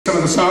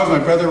Some of the songs my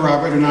brother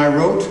Robert and I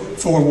wrote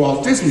for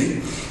Walt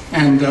Disney.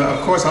 And of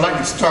course, I'd like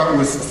to start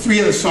with 3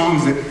 of the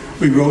songs that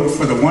we wrote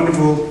for the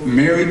wonderful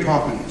Mary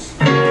Poppins.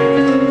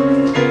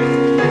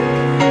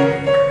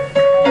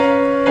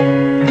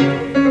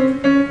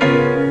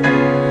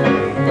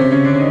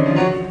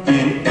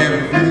 In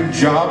every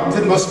job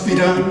that must be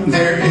done,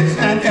 there is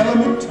an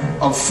element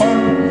of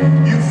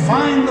fun. You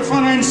find the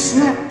fun and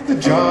snap, the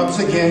job's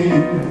a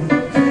game.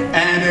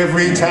 And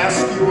every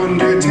task you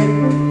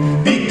undertake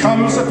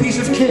becomes a piece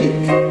of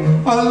cake,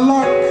 a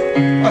lark,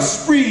 a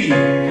spree.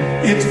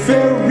 It's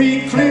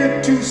very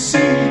clear to see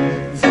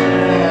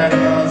that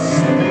a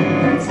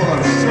spoonful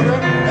of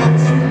sugar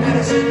helps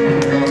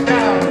medicine go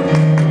down,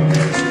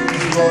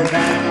 go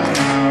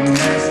down,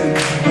 medicine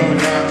go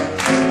down.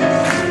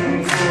 A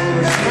spoonful of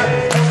sugar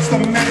helps the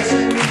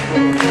medicine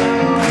go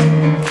down.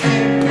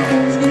 It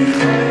knows me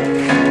right.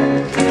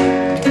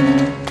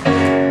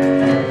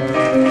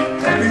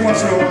 Every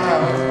once in a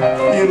while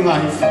in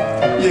life,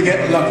 you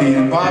get lucky,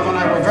 and Bob and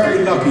I were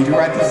very lucky to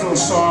write this little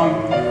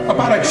song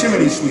about a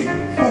chimney sweep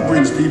who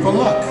brings people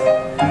luck.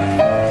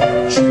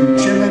 Chim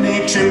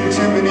chimney, chim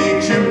chimney,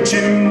 chim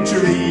chim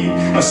chiree.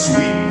 A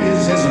sweep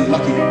is as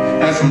lucky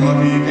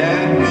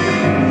can be.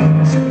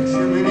 Chim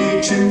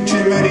chimney, chim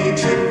chimney,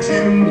 chim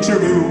chim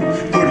chiroo.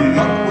 Good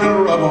luck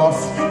will rub off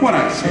when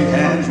I shake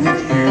hands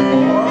with you.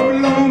 Or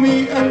blow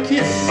me a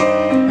kiss,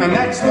 and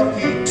that's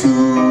lucky too.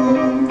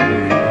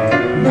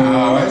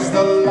 Now as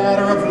the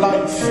ladder of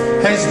life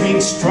has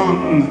been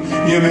strung,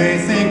 you may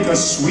think a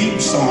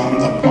sweep's on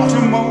the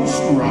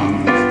bottommost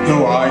rung.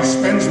 Though I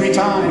spends me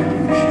time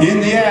in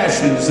the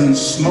ashes and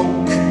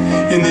smoke,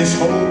 in this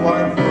whole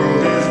wide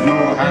world there's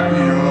no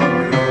happier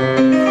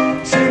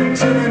low. Chim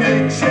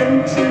chimney,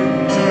 chim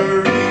chim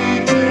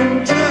chiree,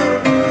 chim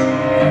chiroo.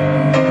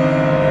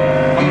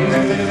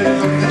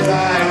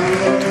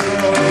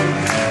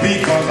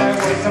 Because I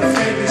was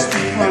afraid to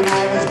speak when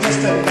I was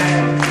just a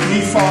lad. Me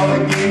father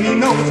gave me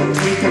nose a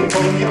tweak and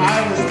told me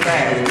I was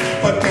bad.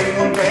 But then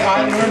one day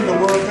I learned the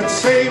word that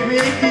saved me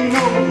aching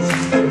nose.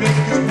 The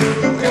biggest word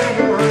you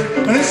ever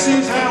heard, and this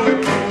is how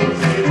it goes.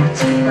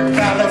 It's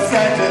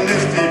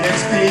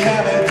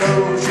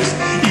supercalifragilisticexpialidocious,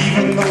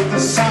 even though the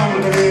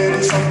sound of it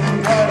is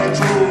something quite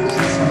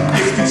atrocious.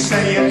 If you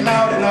say it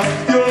loud enough,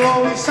 you'll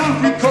always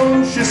sound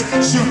precocious.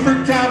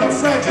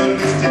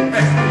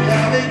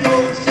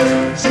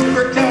 Supercalifragilisticexpialidocious,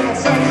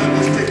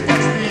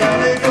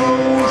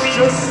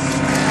 supercalifragilisticexpialidocious.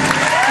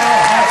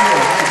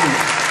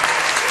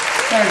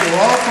 Thank you.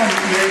 All from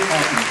Mary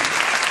Poppins.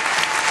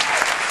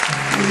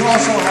 We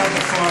also had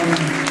the fun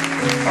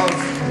of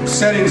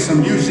setting some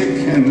music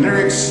and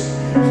lyrics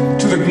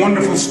to the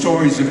wonderful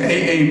stories of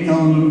A.A.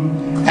 Milne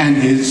and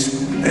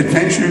his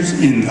adventures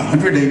in the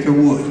 100-Acre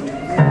Wood.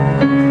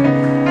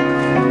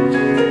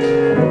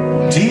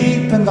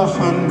 Deep in the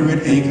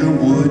 100-Acre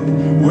Wood,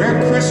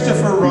 where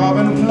Christopher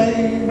Robin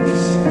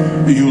plays,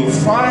 you'll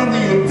find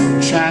the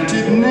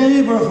enchanted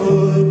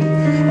neighborhood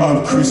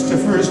of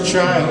Christopher's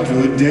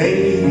childhood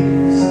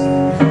days.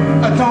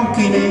 A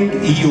donkey named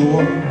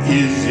Eeyore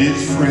is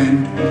his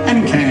friend,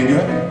 and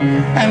Kanga,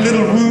 and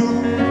Little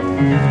Roo.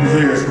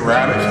 There's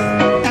Rabbit,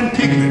 and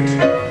Piglet,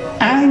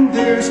 and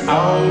there's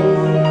Owl,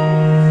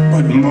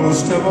 but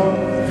most of all,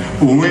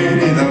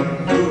 Winnie the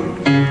Pooh.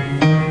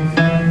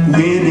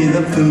 Winnie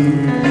the Pooh,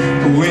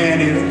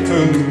 Winnie the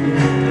Pooh.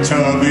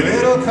 Tubby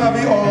little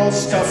cubby all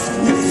stuffed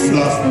with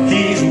fluff.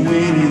 He's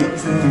Winnie the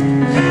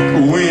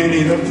Pooh,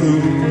 Winnie the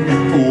Pooh.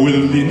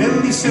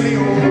 Willy-nilly silly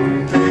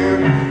old bear.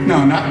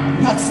 No,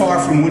 not far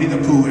from Winnie the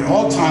Pooh. At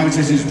all times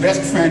is his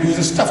best friend, who's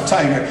a stuffed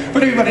tiger.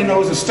 But everybody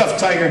knows a stuffed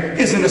tiger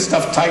isn't a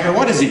stuffed tiger.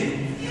 What is he?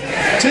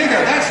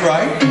 Tigger, that's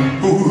right.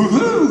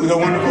 Ooh, the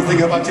wonderful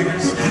thing about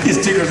tigers is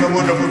tigers are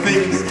wonderful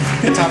things.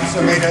 Their tops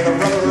are made out of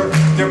rubber,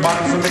 their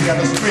bottoms are made out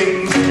of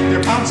springs.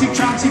 They're pouncy,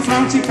 trouncy,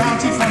 flouncy,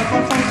 pouncy, fun,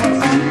 fun, fun, fun,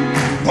 fun.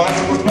 But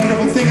the most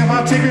wonderful thing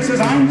about tigers is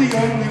I'm the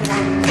only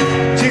one.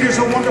 Tigers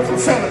are wonderful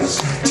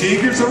fellas.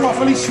 Tigers are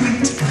awfully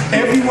sweet.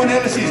 Everyone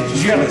else is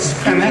jealous,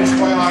 and that's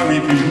why I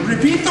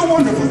repeat. The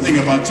wonderful thing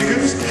about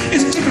tigers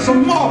is tigers are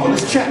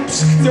marvelous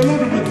chaps. They're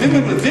loaded with vim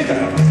and with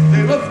vigor.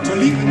 They love to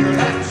leap in your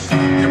laps.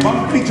 They're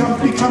bumpy,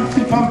 jumpy,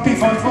 chumpy, pumpy,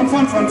 fun, fun,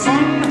 fun, fun,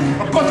 fun.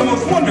 But the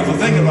most wonderful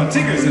thing about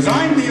tigers is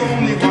I'm the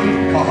only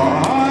one.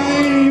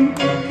 I'm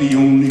the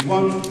only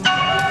one.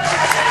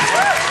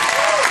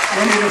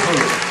 Winnie the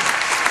Pooh.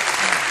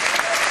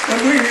 But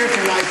we're here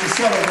tonight to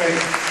celebrate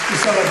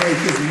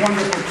this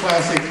wonderful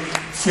classic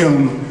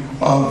film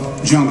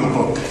of Jungle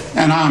Book.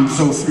 And I'm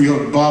so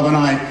thrilled. Bob and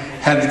I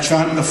had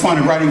the fun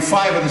of writing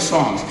 5 of the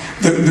songs.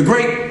 The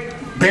great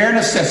Bare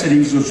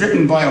Necessities was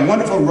written by a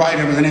wonderful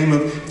writer by the name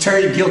of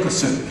Terry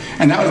Gilkison.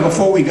 And that was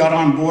before we got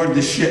on board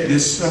the ship,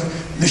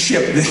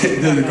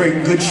 the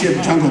great good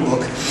ship Jungle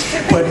Book.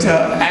 But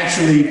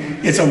actually,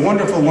 it's a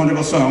wonderful,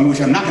 wonderful song,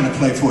 which I'm not going to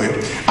play for you.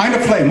 I'm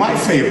going to play my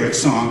favorite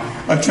song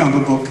of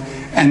Jungle Book,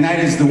 and that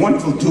is the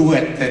wonderful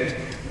duet that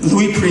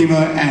Louis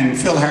Prima and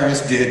Phil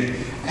Harris did.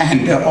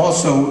 And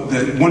also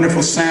the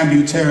wonderful Sam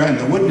Butera and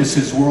the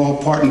Witnesses were all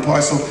part and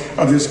parcel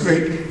of this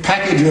great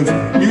package of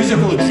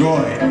musical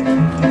joy.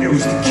 It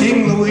was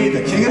King Louis,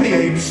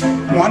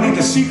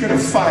 the secret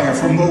of fire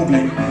from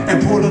Mowgli,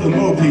 and poor little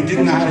Mowgli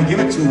didn't know how to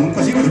give it to him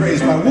because he was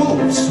raised by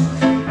wolves.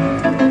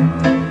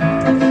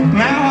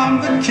 Now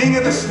I'm the king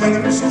of the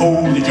swingers,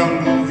 old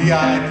jungle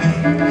VIP.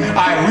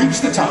 I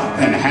reached the top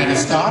and had to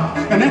stop,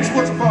 and that's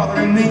what's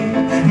bothering me.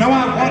 Now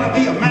I want to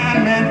be a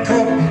man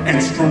cub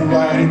and stroll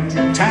right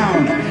into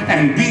town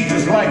and be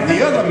just like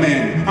the other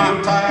men.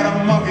 I'm tired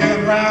of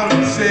monkeying around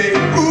and say,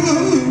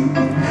 ooh,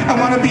 I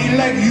want to be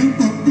like you.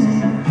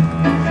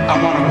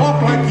 I want to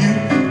walk like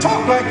you,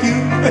 talk like you,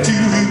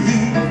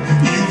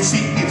 you'll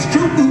see it's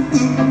true,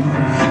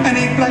 and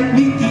ain't like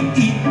me,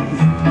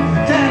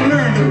 can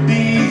learn to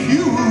be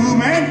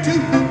human too.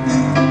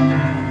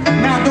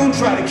 Now don't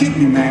try to keep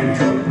me, man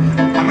cub,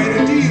 I made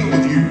a deal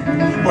with you.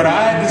 What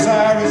I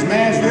desire is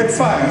man's red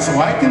fire, so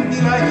I can be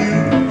like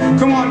you.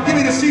 Come on, give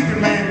me the secret,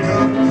 man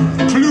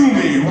cub, clue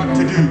me what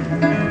to do,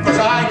 cause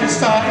I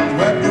decided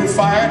to do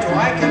fire so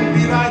I can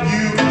be like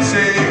you.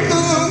 Say,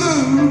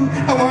 ooh,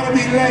 I want to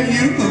be like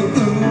you.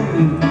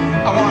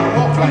 I want to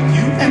walk like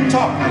you and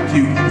talk like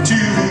you too.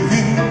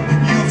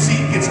 You'll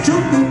see it's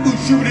true,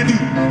 shoo-ba-doo,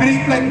 and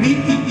ain't like me,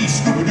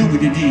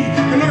 scuba-doo-ba-dee-dee.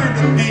 You learn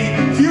to be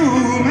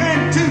human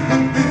too.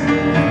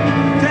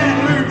 Can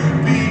learn to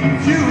be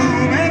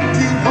human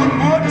too. One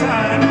more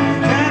time.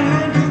 Can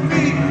learn to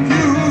be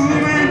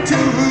human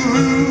too.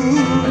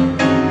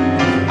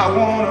 I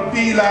want to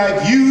be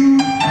like you.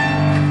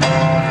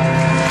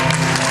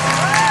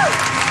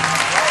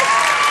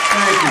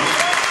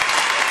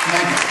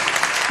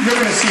 You're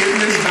going to see it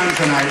really done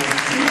tonight,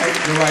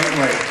 the right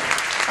way.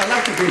 I'd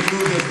like to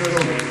conclude this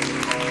little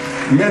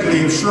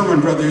medley of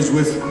Sherman Brothers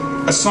with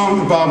a song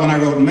that Bob and I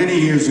wrote many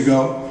years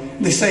ago.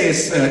 They say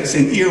it's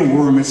an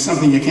earworm, it's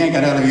something you can't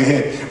get out of your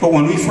head. But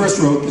when we first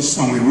wrote this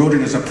song, we wrote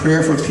it as a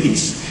prayer for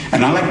peace.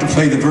 And I like to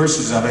play the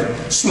verses of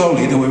it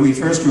slowly, the way we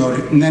first wrote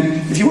it. And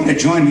then, if you want to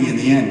join me in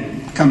the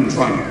end, come and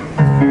join me.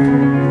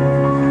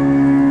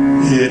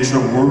 It's a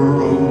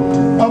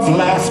world of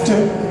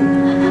laughter,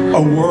 a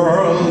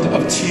world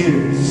of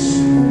tears.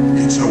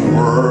 It's a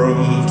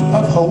world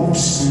of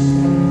hopes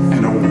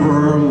and a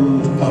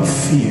world of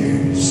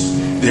fears.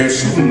 There's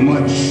so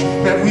much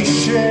that we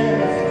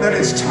share that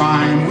it's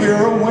time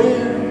we're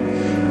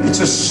aware. It's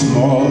a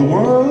small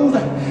world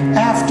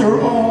after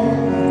all.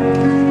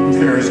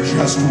 There's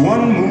just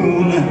one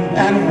moon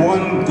and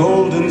one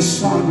golden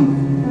sun,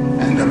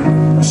 and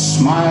a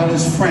smile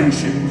is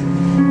friendship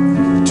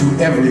to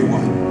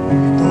everyone.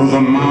 Though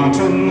the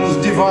mountains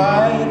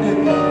divide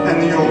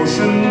and the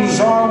oceans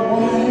are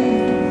wide,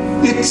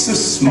 it's a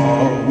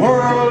small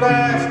world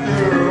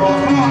after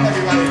all. Come on,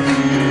 everybody.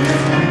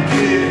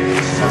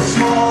 It's a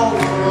small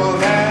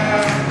world after all.